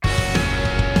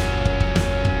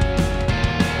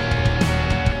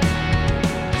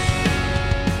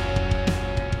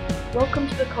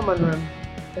Common Room,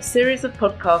 a series of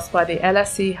podcasts by the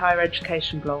LSE Higher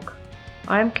Education blog.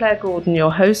 I am Claire Gordon,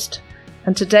 your host,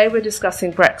 and today we're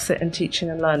discussing Brexit in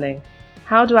teaching and learning.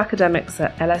 How do academics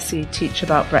at LSE teach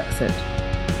about Brexit?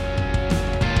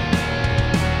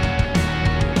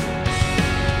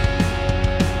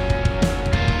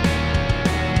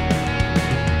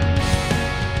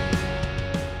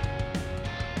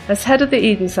 As head of the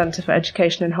Eden Centre for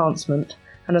Education Enhancement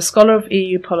and a scholar of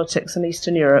EU politics and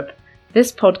Eastern Europe,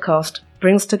 this podcast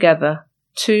brings together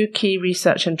two key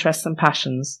research interests and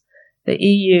passions, the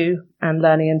EU and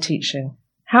learning and teaching.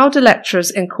 How do lecturers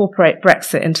incorporate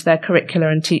Brexit into their curricula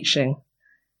and teaching?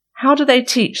 How do they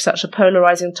teach such a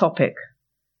polarising topic?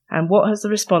 And what has the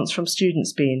response from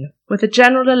students been? With the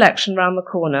general election round the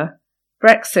corner,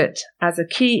 Brexit as a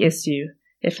key issue,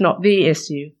 if not the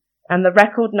issue, and the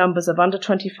record numbers of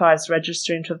under-25s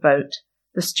registering to vote,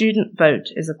 the student vote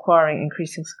is acquiring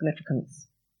increasing significance.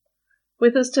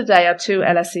 With us today are two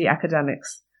LSE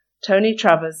academics, Tony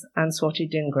Travers and Swati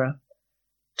Dhingra.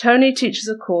 Tony teaches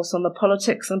a course on the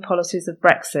politics and policies of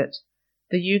Brexit,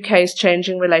 the UK's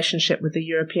changing relationship with the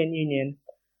European Union,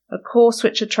 a course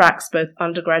which attracts both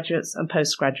undergraduates and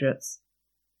postgraduates.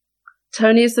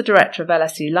 Tony is the director of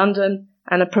LSE London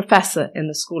and a professor in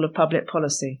the School of Public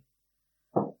Policy.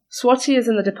 Swati is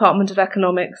in the Department of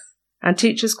Economics and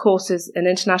teaches courses in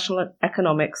international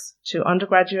economics to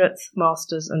undergraduates,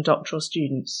 masters and doctoral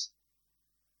students.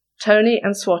 Tony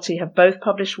and Swati have both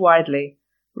published widely,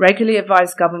 regularly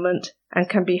advise government, and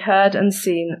can be heard and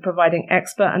seen providing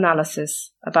expert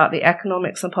analysis about the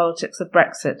economics and politics of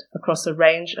Brexit across a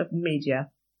range of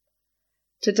media.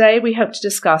 Today we hope to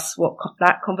discuss what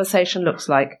that conversation looks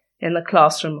like in the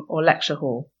classroom or lecture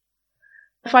hall.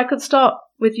 If I could start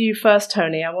with you first,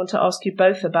 Tony, I want to ask you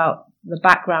both about the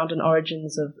background and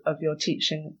origins of your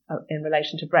teaching in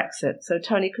relation to Brexit. So,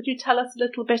 Tony, could you tell us a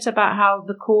little bit about how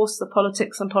the course, the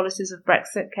politics and policies of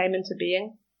Brexit came into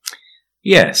being?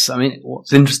 Yes, I mean,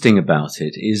 what's interesting about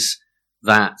it is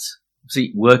that,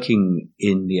 working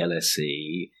in the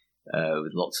LSE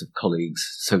with lots of colleagues,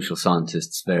 social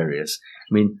scientists, various,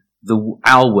 I mean,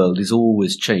 our world is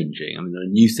always changing. I mean, there are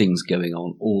new things going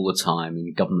on all the time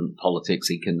in government,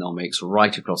 politics, economics,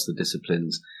 right across the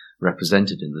disciplines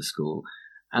represented in the school.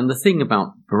 And the thing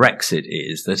about Brexit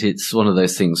is that it's one of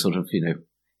those things sort of,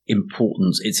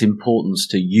 its importance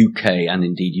to UK and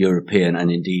indeed European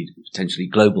and indeed potentially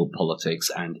global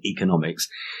politics and economics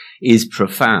is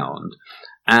profound.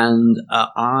 And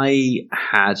I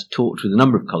had talked with a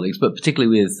number of colleagues, but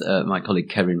particularly with my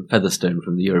colleague Kevin Featherstone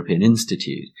from the European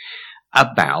Institute,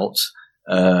 about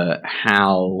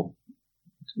how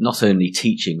not only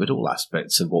teaching, but all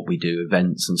aspects of what we do,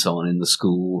 events and so on in the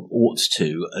school, ought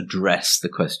to address the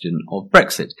question of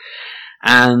Brexit.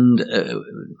 And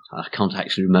I can't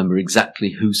actually remember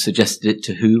exactly who suggested it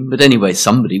to whom, but anyway,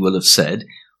 somebody will have said,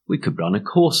 we could run a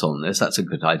course on this. That's a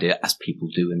good idea, as people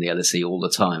do in the LSE all the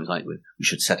time. Like we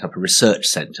should set up a research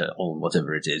centre on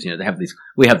whatever it is.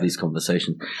 We have these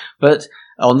conversations. But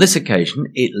on this occasion,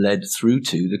 it led through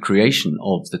to the creation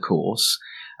of the course.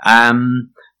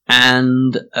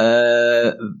 And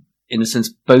in a sense,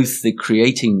 both the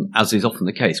creating, as is often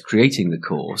the case, creating the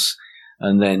course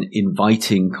and then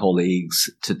inviting colleagues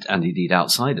and indeed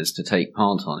outsiders to take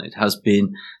part on it has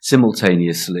been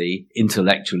simultaneously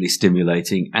intellectually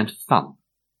stimulating and fun.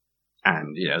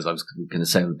 And, as I was going to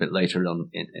say a bit later on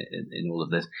in all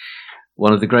of this,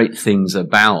 one of the great things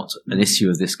about an issue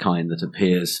of this kind that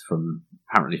appears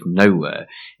apparently from nowhere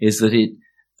is that it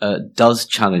does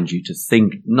challenge you to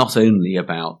think not only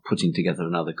about putting together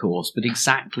another course, but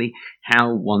exactly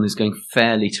how one is going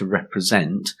fairly to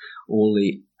represent all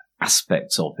the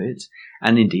aspects of it,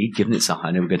 and indeed, given I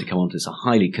know we're going to come on to, it's a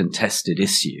highly contested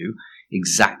issue,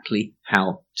 exactly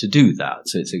how to do that.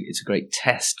 So it's a great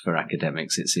test for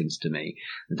academics, it seems to me,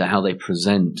 to how they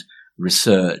present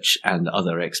research and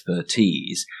other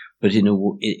expertise, but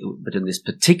in this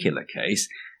particular case,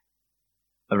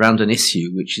 around an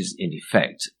issue which is in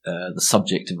effect the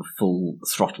subject of a full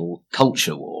throttle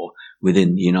culture war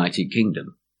within the United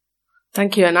Kingdom.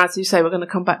 Thank you, and as you say, we're going to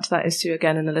come back to that issue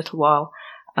again in a little while.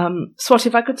 Swati,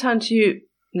 if I could turn to you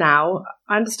now,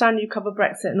 I understand you cover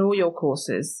Brexit in all your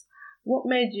courses. What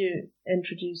made you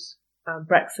introduce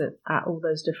Brexit at all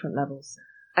those different levels?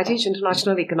 I teach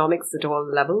international economics at all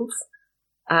levels.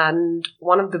 And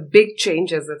one of the big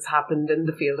changes that's happened in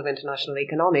the field of international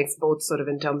economics, both sort of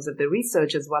in terms of the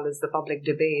research as well as the public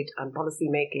debate and policy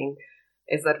making,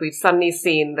 is that we've suddenly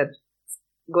seen that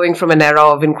going from an era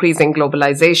of increasing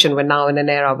globalization, we're now in an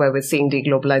era where we're seeing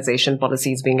deglobalization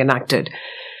policies being enacted.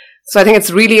 So I think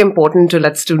it's really important to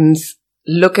let students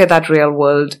look at that real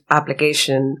world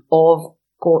application of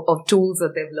of tools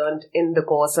that they've learned in the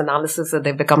course, analysis that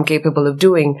they've become capable of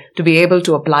doing, to be able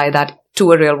to apply that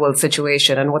to a real world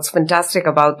situation. And what's fantastic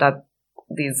about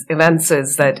these events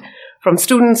is that from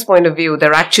students' point of view,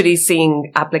 they're actually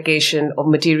seeing application of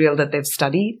material that they've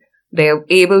studied. They're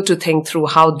able to think through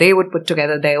how they would put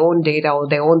together their own data or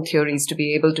their own theories to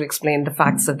be able to explain the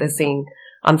facts that they're seeing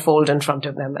unfold in front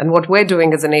of them. And what we're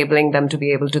doing is enabling them to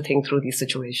be able to think through these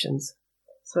situations.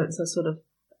 So it's a sort of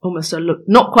almost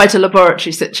not quite a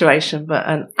laboratory situation, but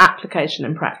an application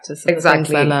in practice of the things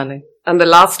they're learning. And the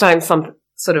last time some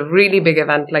sort of really big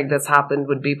event like this happened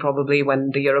would be probably when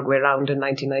the Uruguay round in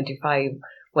 1995,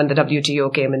 when the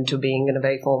WTO came into being in a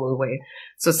very formal way.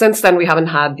 So since then, we haven't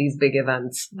had these big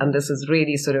events, and this is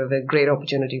really sort of a great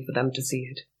opportunity for them to see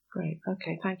it. Great.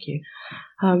 Okay, thank you.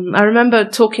 I remember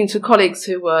talking to colleagues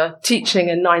who were teaching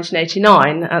in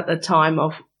 1989 at the time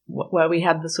of where we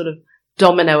had the sort of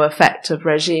domino effect of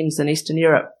regimes in Eastern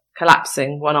Europe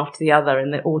collapsing one after the other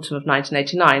in the autumn of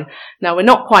 1989. Now, we're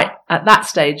not quite at that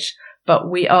stage, but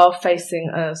we are facing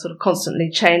a sort of constantly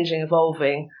changing,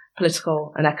 evolving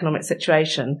political and economic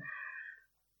situation.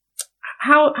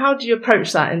 How do you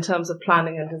approach that in terms of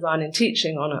planning and designing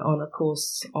teaching on a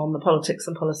course on the politics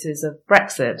and policies of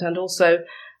Brexit? And also,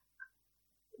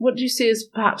 what do you see as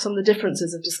perhaps some of the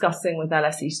differences of discussing with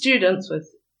LSE students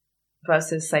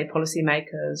versus, say,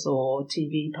 policymakers or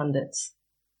TV pundits?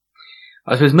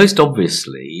 I suppose most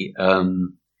obviously,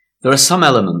 there are some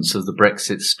elements of the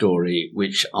Brexit story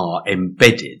which are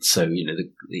embedded. So,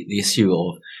 the issue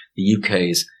of the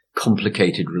UK's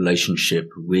complicated relationship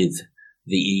with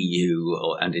the EU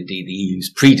and indeed the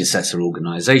EU's predecessor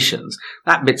organisations,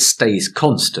 that bit stays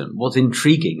constant. What's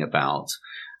intriguing about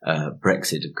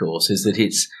Brexit, of course, is that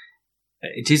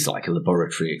it is like a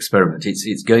laboratory experiment.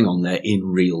 It's going on there in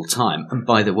real time. And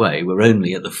by the way, we're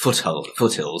only at the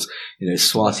foothills.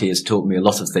 Swati has taught me a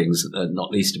lot of things,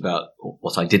 not least about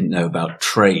what I didn't know about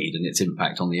trade and its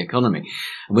impact on the economy.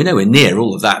 And we're nowhere near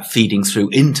all of that feeding through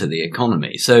into the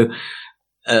economy. So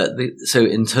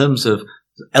in terms of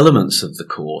elements of the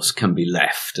course can be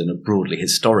left and are broadly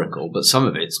historical, but some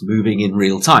of it's moving in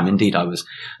real time. Indeed, I was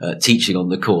teaching on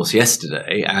the course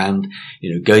yesterday, and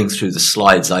going through the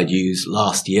slides I'd used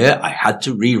last year, I had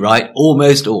to rewrite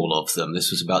almost all of them.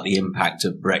 This was about the impact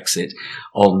of Brexit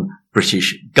on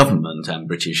British government and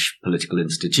British political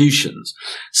institutions.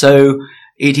 So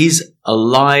it is a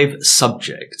live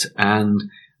subject, and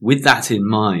with that in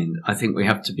mind, I think we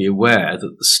have to be aware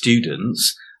that the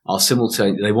students are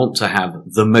simultaneously, they want to have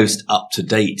the most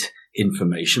up-to-date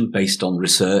information based on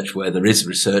research where there is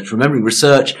research. Remembering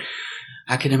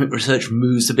academic research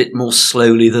moves a bit more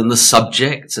slowly than the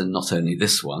subject, and not only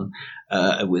this one.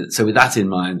 So with that in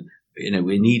mind,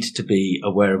 we need to be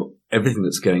aware of everything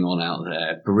that's going on out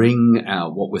there, bring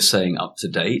out what we're saying up to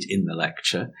date in the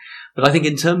lecture. But I think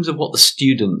in terms of what the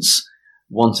students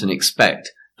want and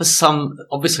expect, for some,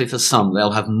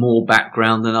 they'll have more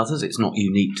background than others. It's not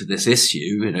unique to this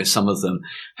issue. Some of them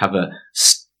have a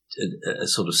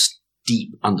sort of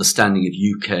deep understanding of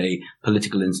UK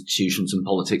political institutions and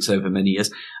politics over many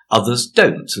years. Others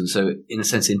don't. And so, in a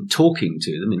sense, in talking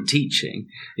to them, in teaching,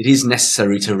 it is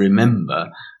necessary to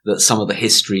remember that some of the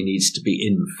history needs to be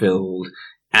infilled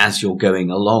as you're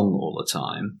going along all the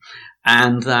time.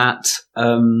 And that,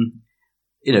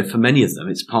 for many of them,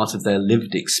 it's part of their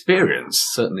lived experience,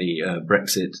 certainly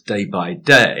Brexit day by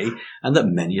day, and that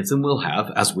many of them will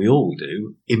have, as we all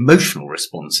do, emotional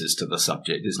responses to the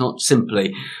subject. It's not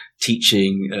simply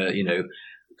teaching,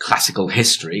 classical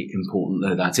history, important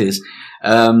though that is.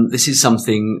 This is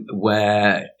something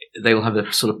where they will have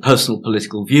a sort of personal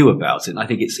political view about it. And I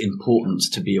think it's important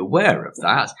to be aware of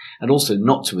that, and also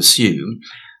not to assume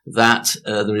that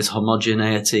there is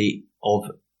homogeneity of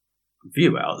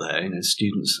view out there.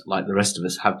 Students, like the rest of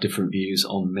us, have different views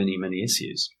on many, many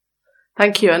issues.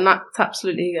 Thank you. And that's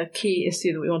absolutely a key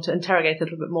issue that we want to interrogate a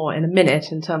little bit more in a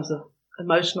minute in terms of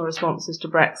emotional responses to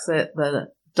Brexit, the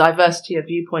diversity of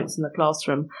viewpoints in the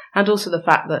classroom, and also the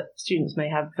fact that students may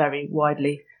have very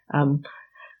widely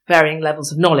varying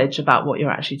levels of knowledge about what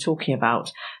you're actually talking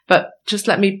about. But just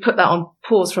let me put that on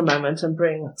pause for a moment and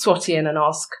bring Swati in and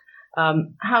ask,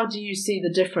 how do you see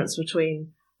the difference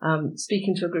between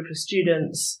speaking to a group of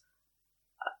students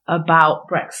about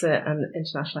Brexit and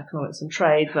international economics and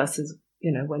trade versus,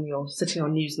 when you're sitting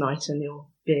on Newsnight and you're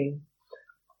being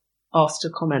asked to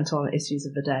comment on issues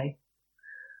of the day?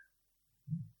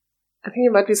 I think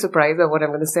you might be surprised at what I'm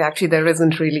going to say. Actually, there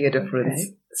isn't really a difference.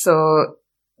 Okay. So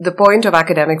the point of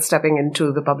academics stepping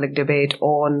into the public debate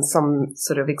on some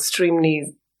sort of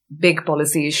extremely big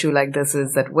policy issue like this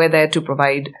is that we're there to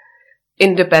provide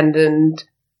independent,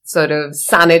 sort of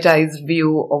sanitized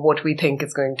view of what we think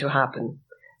is going to happen.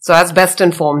 So as best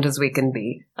informed as we can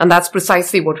be. And that's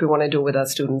precisely what we want to do with our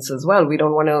students as well. We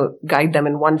don't want to guide them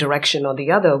in one direction or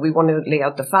the other. We want to lay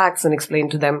out the facts and explain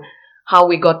to them how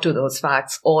we got to those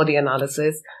facts or the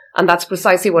analysis. And that's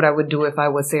precisely what I would do if I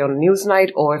were, say, on a news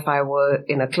night or if I were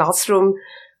in a classroom.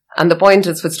 And the point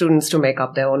is for students to make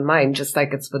up their own mind, just like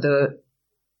it's for the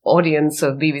audience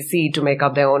of BBC to make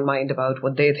up their own mind about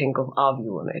what they think of our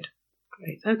view on it.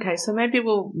 Great. Okay, so maybe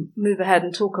we'll move ahead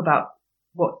and talk about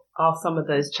what are some of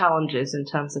those challenges in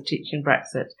terms of teaching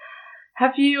Brexit.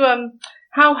 Have you,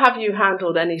 how have you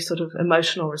handled any sort of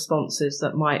emotional responses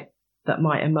that might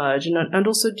emerge? And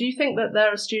also, do you think that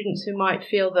there are students who might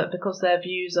feel that because their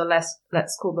views are less,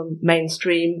 let's call them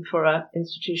mainstream for an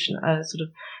institution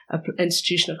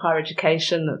of higher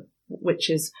education, which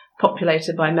is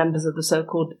populated by members of the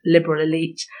so-called liberal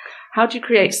elite, how do you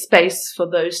create space for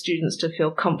those students to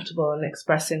feel comfortable in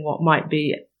expressing what might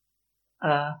be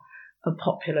a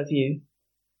popular view?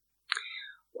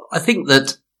 I think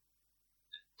that,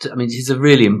 it is a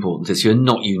really important issue and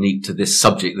not unique to this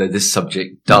subject, though this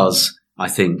subject does, I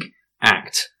think,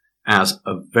 act as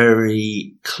a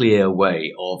very clear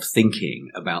way of thinking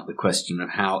about the question of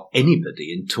how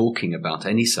anybody, in talking about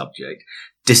any subject,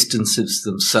 distances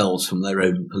themselves from their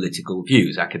own political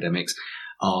views. Academics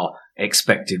are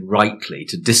expected rightly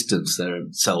to distance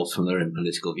themselves from their own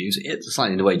political views. It's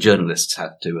slightly in the way journalists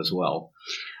have to as well.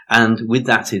 And with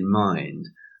that in mind,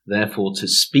 therefore, to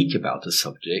speak about a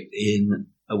subject in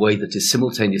a way that is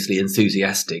simultaneously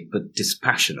enthusiastic but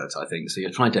dispassionate, I think. So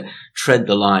you're trying to tread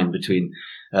the line between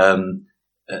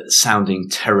sounding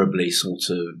terribly sort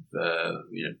of,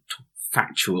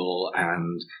 factual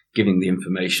and giving the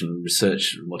information,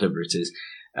 research, whatever it is,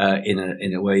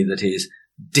 in a way that is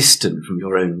distant from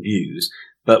your own views,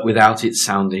 but without it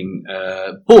sounding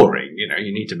boring.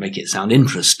 You need to make it sound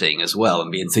interesting as well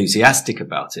and be enthusiastic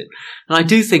about it. And I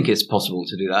do think it's possible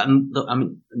to do that. And look,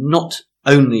 not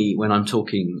only when I'm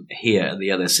talking here at the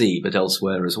LSE, but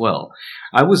elsewhere as well.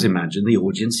 I always imagine the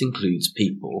audience includes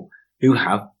people who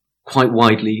have quite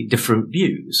widely different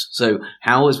views. So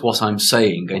how is what I'm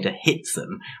saying going to hit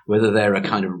them, whether they're a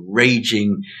kind of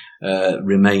raging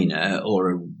Remainer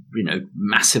or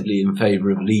massively in favour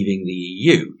of leaving the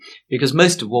EU? Because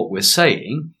most of what we're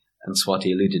saying, and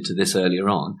Swati alluded to this earlier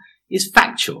on, is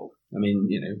factual.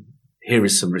 Here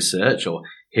is some research, or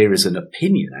here is an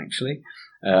opinion, actually,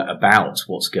 about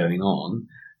what's going on.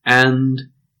 And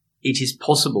it is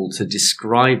possible to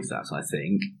describe that, I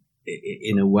think,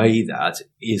 in a way that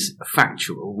is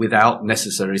factual without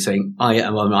necessarily saying, I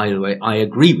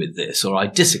agree with this or I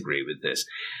disagree with this.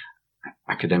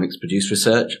 Academics produce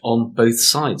research on both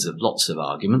sides of lots of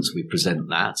arguments. We present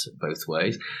that both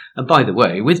ways. And by the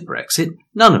way, with Brexit,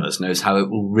 none of us knows how it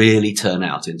will really turn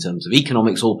out in terms of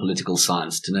economics or political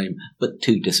science, to name but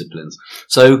two disciplines.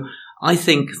 So I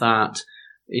think that,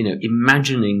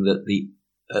 imagining that the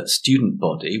student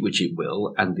body, which it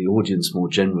will, and the audience more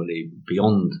generally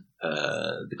beyond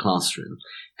the classroom,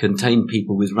 contain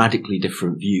people with radically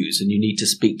different views, and you need to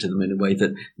speak to them in a way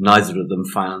that neither of them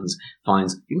finds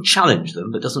you can challenge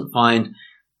them, but doesn't find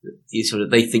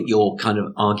they think you're kind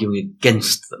of arguing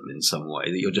against them in some way,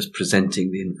 that you're just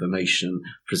presenting the information,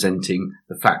 presenting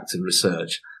the facts and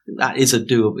research. That is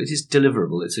it is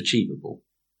deliverable, it's achievable.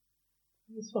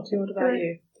 Swati, what about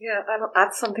you? Yeah, I'll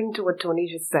add something to what Tony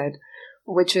just said,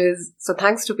 which is, so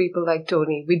thanks to people like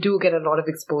Tony, we do get a lot of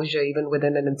exposure even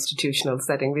within an institutional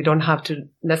setting. We don't have to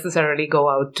necessarily go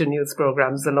out to news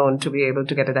programs alone to be able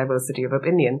to get a diversity of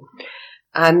opinion.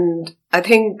 And I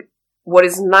think what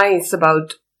is nice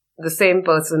about the same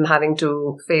person having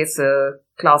to face a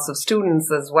class of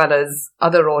students as well as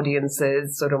other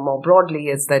audiences sort of more broadly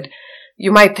is that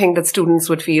you might think that students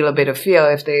would feel a bit of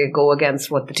fear if they go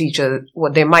against what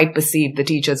they might perceive the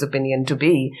teacher's opinion to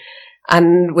be.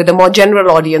 And with a more general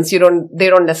audience, they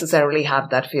don't necessarily have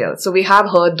that fear. So we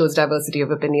have heard those diversity of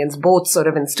opinions, both sort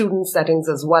of in student settings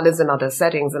as well as in other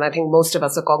settings. And I think most of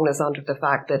us are cognizant of the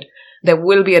fact that there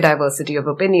will be a diversity of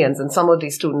opinions, and some of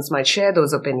these students might share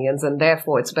those opinions. And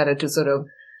therefore, it's better to sort of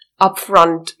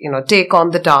upfront, take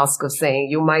on the task of saying,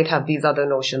 you might have these other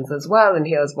notions as well. And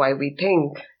here's why we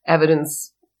think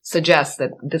evidence suggests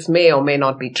that this may or may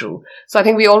not be true. So I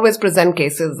think we always present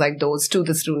cases like those to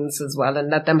the students as well and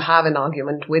let them have an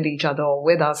argument with each other or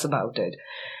with us about it.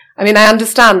 I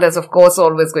understand there's of course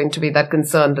always going to be that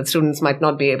concern that students might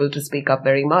not be able to speak up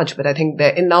very much, but I think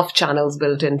there are enough channels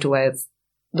built into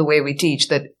the way we teach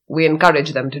that we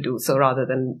encourage them to do so rather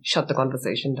than shut the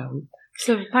conversation down.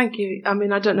 So thank you. I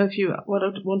don't know what I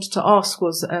wanted to ask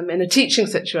was, in a teaching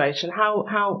situation,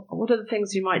 what are the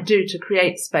things you might do to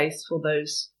create space for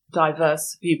those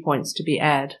diverse viewpoints to be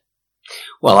aired?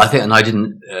 Well, I think, and I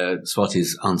didn't,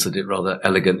 Swati's answered it rather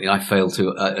elegantly. I failed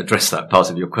to address that part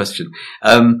of your question.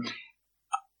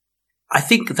 I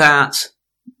think that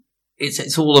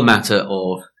it's all a matter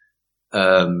of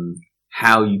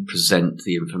how you present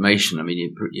the information. I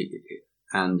mean,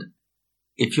 and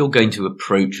if you're going to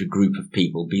approach a group of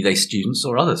people, be they students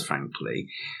or others, frankly,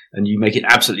 and you make it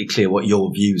absolutely clear what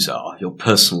your views are, your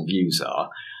personal views are,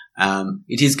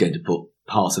 it is going to put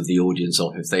part of the audience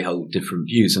off if they hold different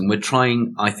views. And we're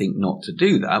trying, I think, not to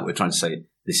do that. We're trying to say,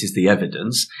 this is the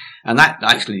evidence. And that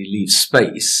actually leaves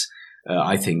space,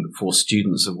 I think, for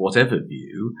students of whatever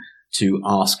view to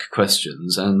ask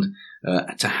questions and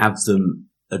to have them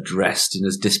addressed in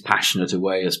as dispassionate a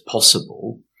way as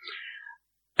possible.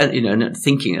 And, and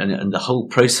thinking, and the whole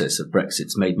process of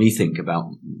Brexit's made me think about,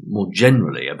 more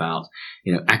generally, about,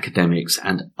 academics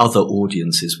and other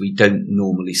audiences we don't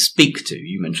normally speak to.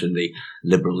 You mentioned the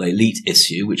liberal elite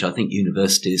issue, which I think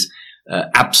universities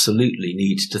absolutely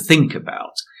need to think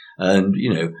about. And,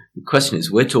 the question is,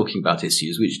 we're talking about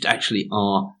issues which actually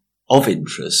are of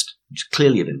interest, which are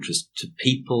clearly of interest to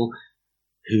people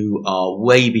who are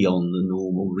way beyond the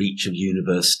normal reach of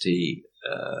university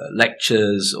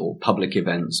lectures or public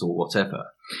events or whatever.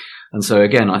 And so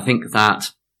again, I think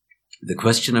that the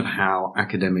question of how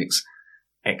academics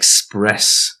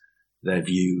express their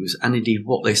views and indeed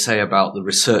what they say about the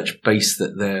research base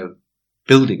that they're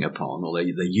building upon or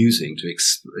they're using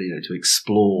to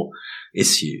explore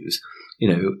issues,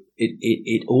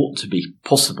 it ought to be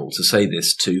possible to say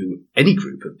this to any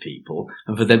group of people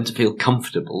and for them to feel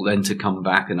comfortable then to come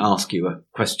back and ask you a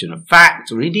question of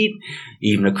fact or indeed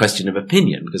even a question of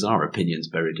opinion, because our opinion's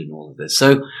buried in all of this.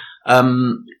 So,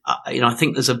 I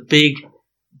think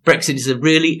Brexit is a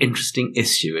really interesting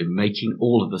issue in making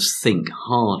all of us think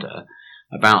harder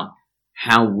about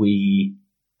how we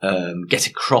get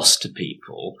across to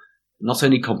people not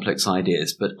only complex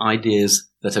ideas, but ideas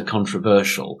that are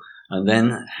controversial. And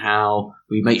then how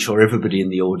we make sure everybody in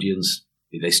the audience,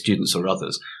 be they students or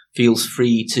others, feels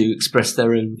free to express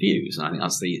their own views. And I think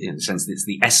that's in a sense, it's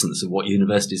the essence of what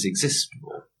universities exist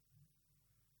for.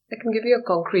 I can give you a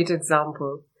concrete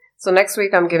example. So next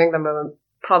week I'm giving them a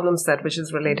problem set which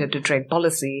is related to trade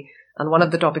policy. And one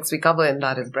of the topics we cover in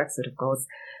that is Brexit, of course.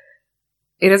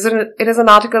 It is an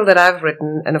article that I've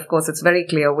written, and of course it's very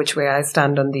clear which way I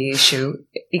stand on the issue,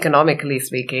 economically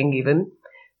speaking even.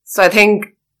 So I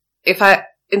think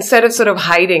instead of sort of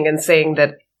hiding and saying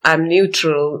that I'm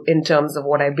neutral in terms of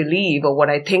what I believe or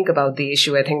what I think about the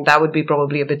issue, I think that would be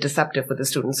probably a bit deceptive for the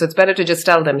students. So it's better to just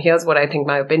tell them, here's what I think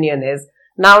my opinion is.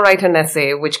 Now write an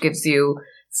essay which gives you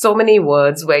so many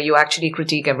words where you actually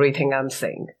critique everything I'm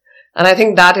saying. And I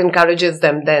think that encourages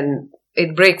them then,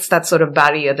 it breaks that sort of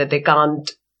barrier that they can't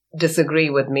disagree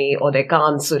with me or they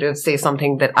can't sort of say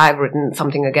something that I've written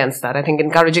something against that. I think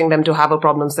encouraging them to have a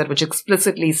problem set which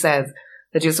explicitly says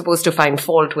that you're supposed to find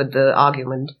fault with the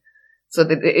argument. So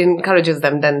that it encourages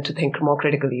them then to think more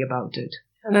critically about it.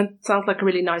 And that sounds like a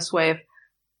really nice way of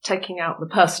taking out the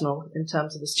personal in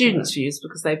terms of the students' views,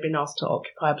 because they've been asked to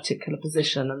occupy a particular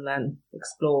position and then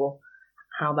explore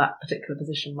how that particular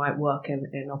position might work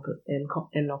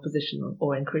in opposition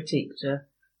or in critique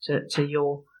to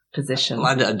your position. Well,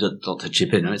 I'd like to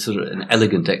chip in. It's sort of an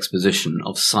elegant exposition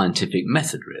of scientific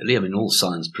method, really. I mean, all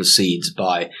science proceeds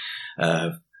by,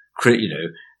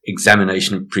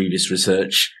 examination of previous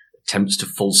research, attempts to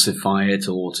falsify it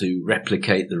or to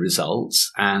replicate the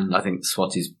results. And I think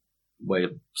Swati's way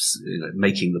of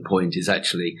making the point is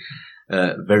actually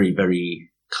very, very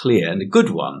clear and a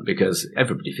good one, because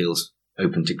everybody feels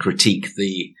open to critique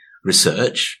the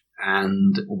research,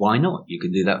 and why not? You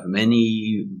can do that from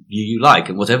any view you like,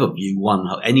 and whatever view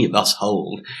any of us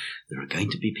hold, there are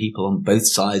going to be people on both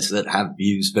sides that have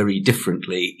views very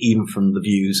differently, even from the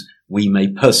views we may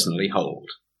personally hold.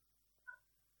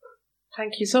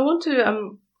 Thank you. So I want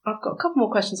to, I've got a couple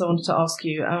more questions I wanted to ask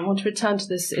you. I want to return to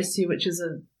this issue, which is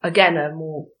a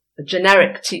more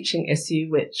generic teaching issue,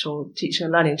 or teaching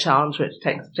and learning challenge, which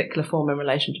takes a particular form in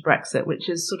relation to Brexit, which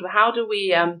is sort of how do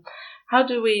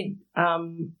we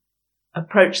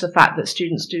approach the fact that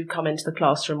students do come into the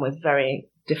classroom with very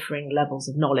differing levels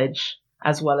of knowledge,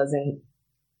 as well as in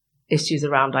issues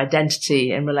around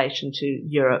identity in relation to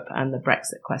Europe and the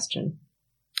Brexit question?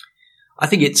 I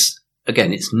think it's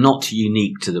not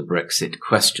unique to the Brexit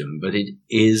question, but it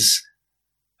is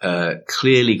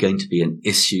clearly going to be an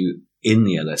issue in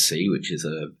the LSE, which is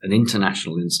an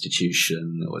international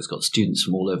institution. It's got students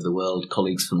from all over the world,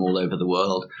 colleagues from all over the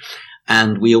world,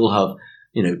 and we all have,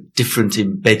 different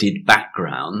embedded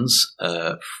backgrounds,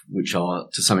 which are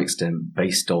to some extent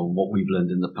based on what we've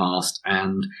learned in the past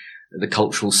and the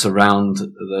cultural surround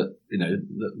that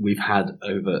that we've had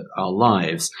over our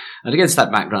lives. And against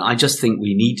that background, I just think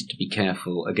we need to be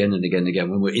careful again and again and again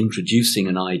when we're introducing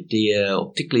an idea,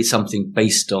 or particularly something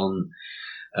based on,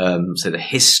 say, the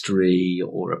history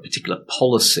or a particular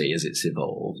policy as it's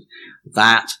evolved,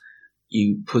 that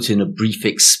you put in a brief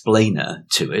explainer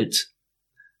to it,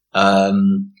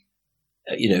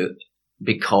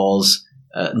 because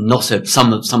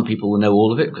some people will know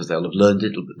all of it because they'll have learned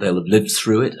it, they'll have lived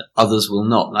through it. Others will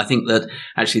not. And I think that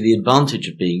actually the advantage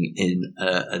of being in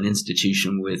an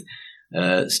institution with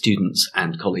students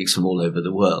and colleagues from all over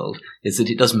the world is that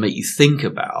it doesn't make you think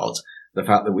about the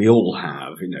fact that we all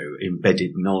have,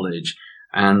 embedded knowledge,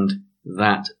 and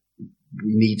that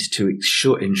we need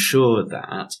to ensure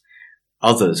that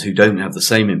others who don't have the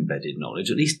same embedded knowledge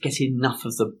at least get enough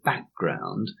of the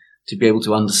background to be able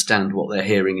to understand what they're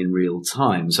hearing in real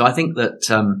time. So I think that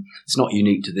it's not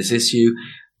unique to this issue,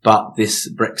 but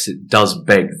this Brexit does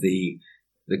beg the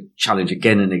challenge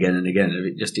again and again and again of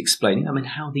it just explaining,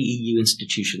 how the EU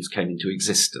institutions came into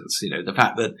existence. The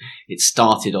fact that it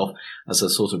started off as a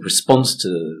sort of response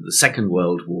to the Second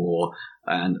World War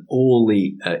and all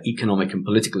the economic and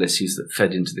political issues that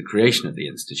fed into the creation of the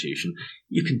institution.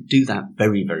 You can do that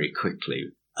very, very quickly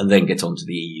and then get onto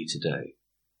the EU today.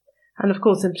 And of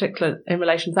course, in particular, in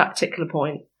relation to that particular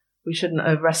point, we shouldn't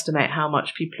overestimate how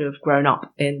much people who have grown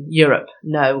up in Europe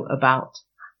know about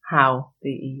how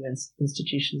the EU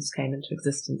institutions came into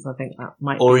existence. I think that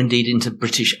might Or indeed into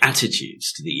British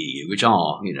attitudes to the EU, which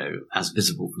are, as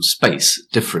visible from space,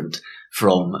 different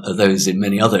from those in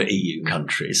many other EU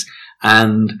countries.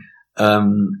 And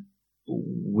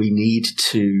we need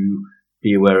to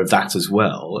be aware of that as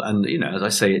well. And, as I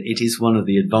say, it is one of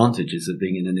the advantages of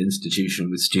being in an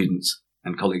institution with students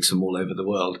and colleagues from all over the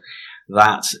world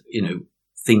that,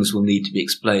 things will need to be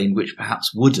explained which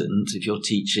perhaps wouldn't if you're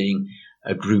teaching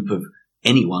a group of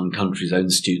any one country's own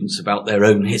students about their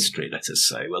own history, let us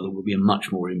say. Well, there will be a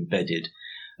much more embedded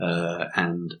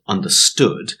and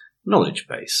understood knowledge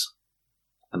base.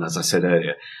 And as I said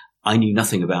earlier, I knew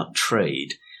nothing about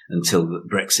trade until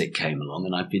Brexit came along,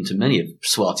 and I've been to many of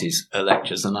Swati's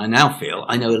lectures, and I now feel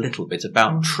I know a little bit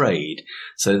about trade.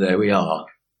 So there we are.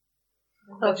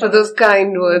 For those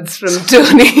kind words from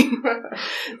Tony.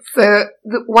 So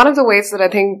one of the ways that I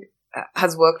think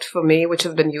has worked for me, which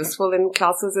has been useful in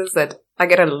classes, is that I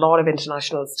get a lot of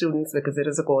international students because it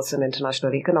is a course in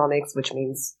international economics, which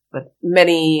means that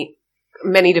many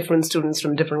different students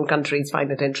from different countries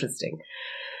find it interesting.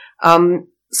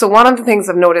 So one of the things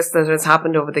I've noticed that has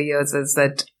happened over the years is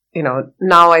that,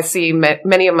 now I see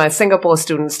many of my Singapore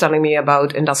students telling me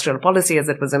about industrial policy as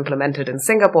it was implemented in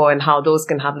Singapore and how those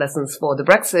can have lessons for the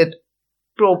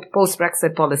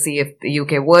post-Brexit policy if the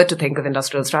UK were to think of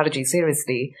industrial strategy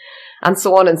seriously, and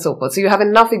so on and so forth. So you have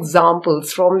enough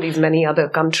examples from these many other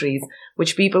countries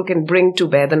which people can bring to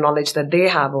bear the knowledge that they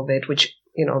have of it, which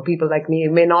people like me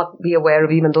may not be aware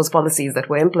of even those policies that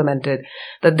were implemented,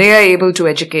 that they are able to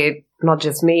educate not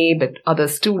just me, but other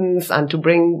students, and to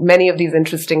bring many of these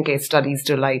interesting case studies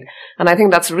to light. And I think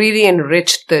that's really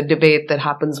enriched the debate that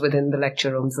happens within the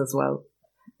lecture rooms as well.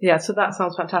 Yeah, so that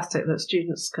sounds fantastic, that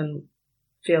students can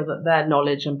feel that their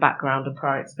knowledge and background and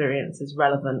prior experience is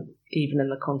relevant, even in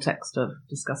the context of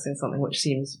discussing something which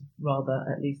seems rather,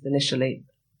 at least initially,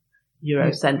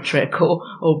 Eurocentric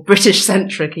or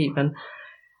British-centric even.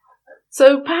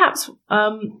 So perhaps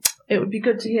it would be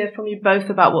good to hear from you both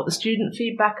about what the student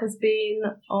feedback has been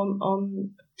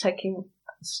on taking.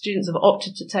 Students have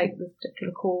opted to take this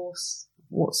particular course.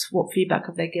 What feedback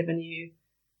have they given you?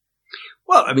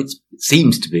 Well, it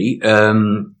seems to be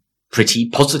pretty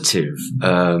positive.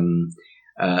 The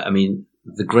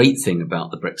great thing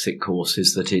about the Brexit course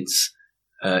is that it's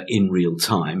in real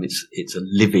time. It's a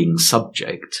living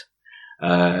subject.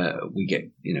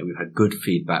 We've had good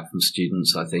feedback from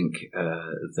students. I think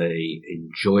they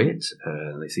enjoy it.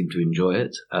 They seem to enjoy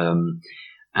it.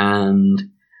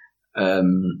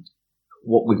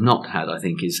 What we've not had, I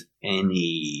think, is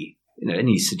any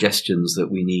suggestions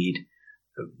that we need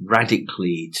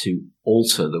radically to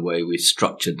alter the way we've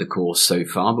structured the course so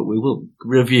far, but we will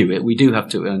review it. We do have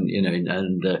to,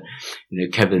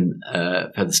 Kevin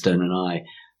Featherstone and I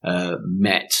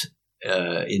met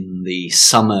in the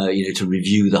summer, to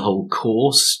review the whole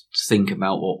course, to think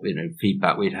about what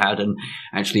feedback we'd had, and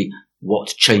actually what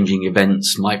changing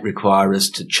events might require us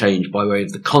to change by way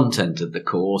of the content of the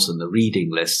course and the reading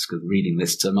lists, because reading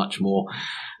lists are much more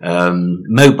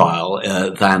mobile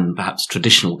than perhaps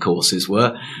traditional courses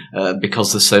were,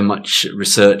 because there's so much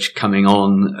research coming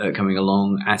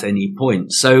along at any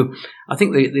point. So I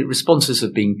think the responses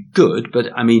have been good, but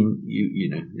I mean,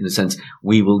 you know, in a sense,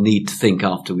 we will need to think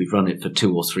after we've run it for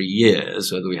 2 or 3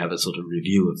 years whether we have a sort of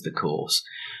review of the course.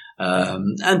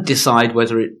 And decide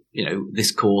whether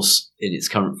this course in its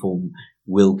current form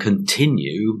will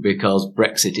continue, because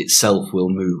Brexit itself will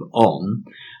move on.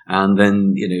 And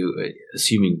then,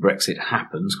 assuming Brexit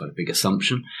happens, quite a big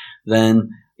assumption,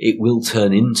 then it will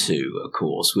turn into a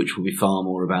course which will be far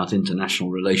more about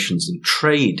international relations and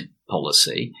trade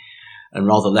policy, and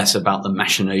rather less about the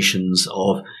machinations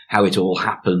of how it all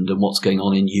happened and what's going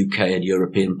on in UK and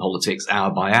European politics hour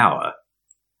by hour.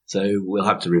 So we'll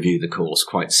have to review the course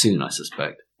quite soon, I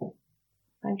suspect.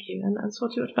 Thank you. And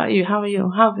Swati, what about you? How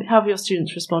have your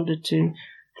students responded to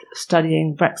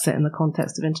studying Brexit in the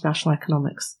context of international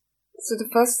economics? So the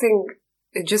first thing,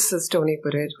 just as Tony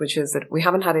put it, which is that we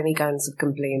haven't had any kinds of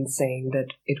complaints saying that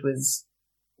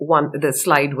the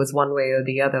slide was one way or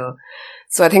the other.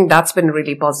 So I think that's been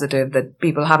really positive, that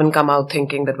people haven't come out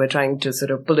thinking that we're trying to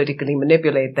sort of politically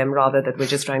manipulate them, rather that we're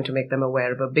just trying to make them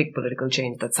aware of a big political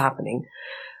change that's happening.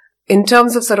 In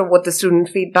terms of sort of what the student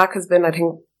feedback has been, I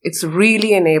think it's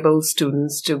really enabled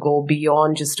students to go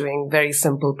beyond just doing very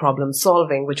simple problem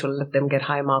solving, which will let them get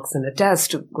high marks in a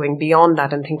test, to going beyond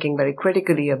that and thinking very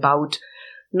critically about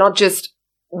not just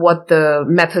what the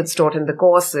methods taught in the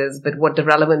course is, but what the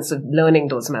relevance of learning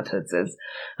those methods is.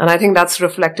 And I think that's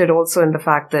reflected also in the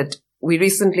fact that we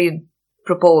recently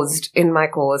proposed in my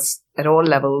course at all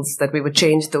levels that we would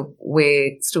change the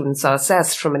way students are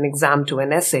assessed from an exam to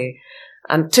an essay.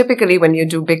 And typically when you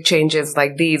do big changes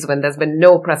like these, when there's been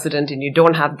no precedent and you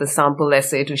don't have the sample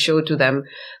essay to show to them,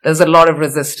 there's a lot of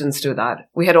resistance to that.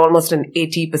 We had almost an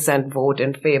 80% vote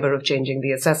in favor of changing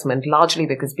the assessment, largely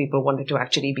because people wanted to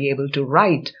actually be able to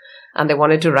write, and they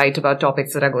wanted to write about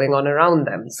topics that are going on around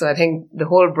them. So I think the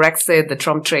whole Brexit, the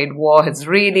Trump trade war has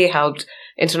really helped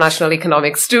international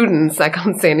economics students. I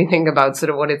can't say anything about sort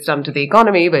of what it's done to the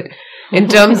economy, but in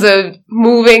terms of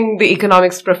moving the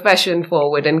economics profession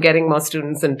forward and getting more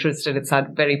students interested, it's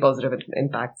had very positive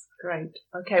impacts. Great.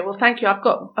 Okay, well, thank you. I've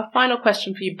got a final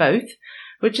question for you both,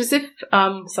 which is if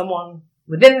someone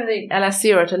within the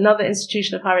LSE or at another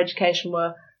institution of higher education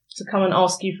were to come and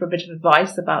ask you for a bit of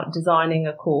advice about designing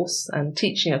a course and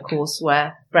teaching a course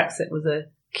where Brexit was a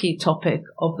key topic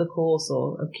of the course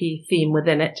or a key theme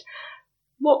within it,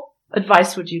 what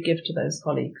advice would you give to those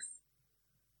colleagues?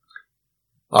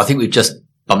 I think we've just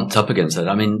bumped up against that.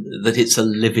 I mean, that it's a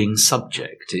living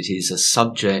subject. It is a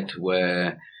subject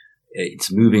where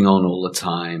it's moving on all the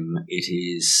time. It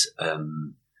is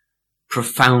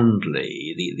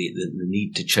profoundly, the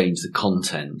need to change the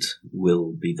content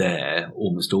will be there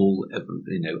almost all,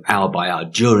 hour by hour,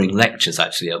 during lectures,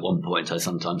 actually, at one point, I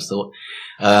sometimes thought.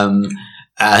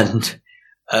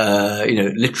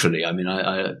 Literally, I mean,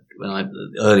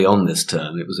 early on this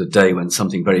term, it was a day when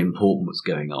something very important was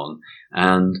going on.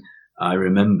 And I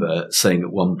remember saying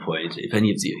at one point, if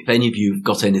any of you have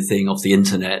got anything off the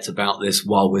internet about this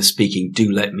while we're speaking,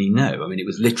 do let me know. I mean, it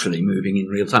was literally moving in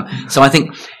real time. So I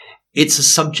think it's a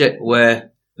subject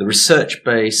where the research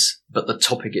base, but the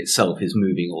topic itself is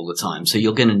moving all the time. So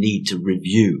you're going to need to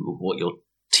review what you're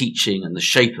teaching and the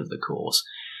shape of the course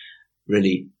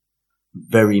really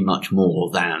very much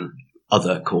more than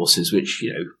other courses, which,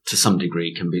 to some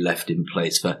degree can be left in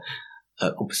place for,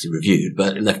 obviously reviewed,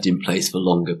 but left in place for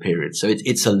longer periods. So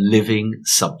it's a living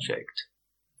subject.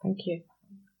 Thank you.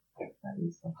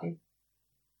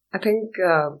 I think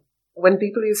when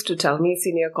people used to tell me,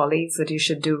 senior colleagues, that you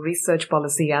should do research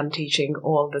policy and teaching,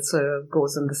 all that sort of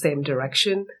goes in the same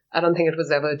direction, I don't think it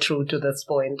was ever true to this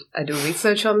point. I do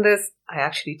research on this, I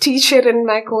actually teach it in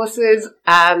my courses,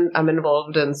 and I'm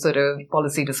involved in sort of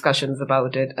policy discussions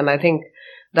about it. And I think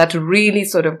that really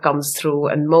sort of comes through,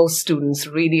 and most students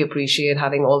really appreciate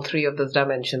having all three of those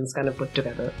dimensions kind of put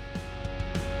together.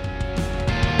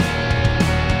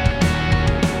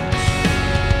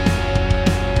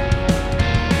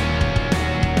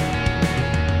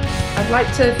 I'd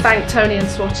like to thank Tony and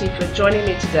Swati for joining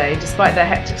me today, despite their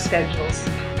hectic schedules,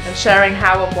 and and sharing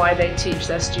how and why they teach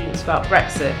their students about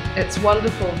Brexit. It's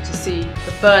wonderful to see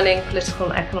the burning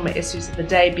political and economic issues of the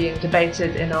day being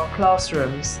debated in our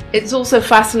classrooms. It's also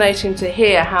fascinating to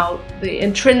hear how the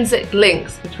intrinsic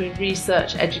links between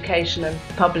research, education and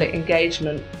public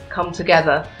engagement come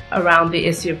together around the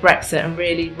issue of Brexit and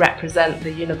really represent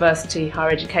the university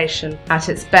higher education at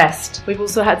its best. We've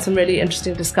also had some really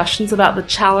interesting discussions about the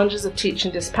challenges of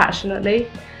teaching dispassionately,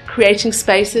 creating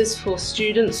spaces for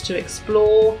students to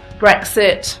explore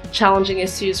Brexit, challenging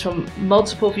issues from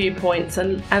multiple viewpoints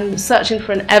and searching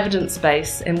for an evidence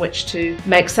base in which to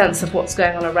make sense of what's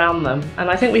going on around them. And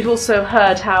I think we've also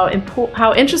heard how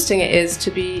interesting it is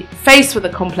to be faced with a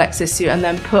complex issue and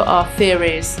then put our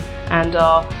theories and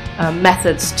our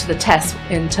methods to the test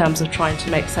in terms of trying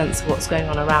to make sense of what's going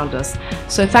on around us.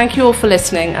 So thank you all for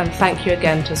listening, and thank you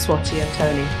again to Swati and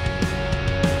Tony.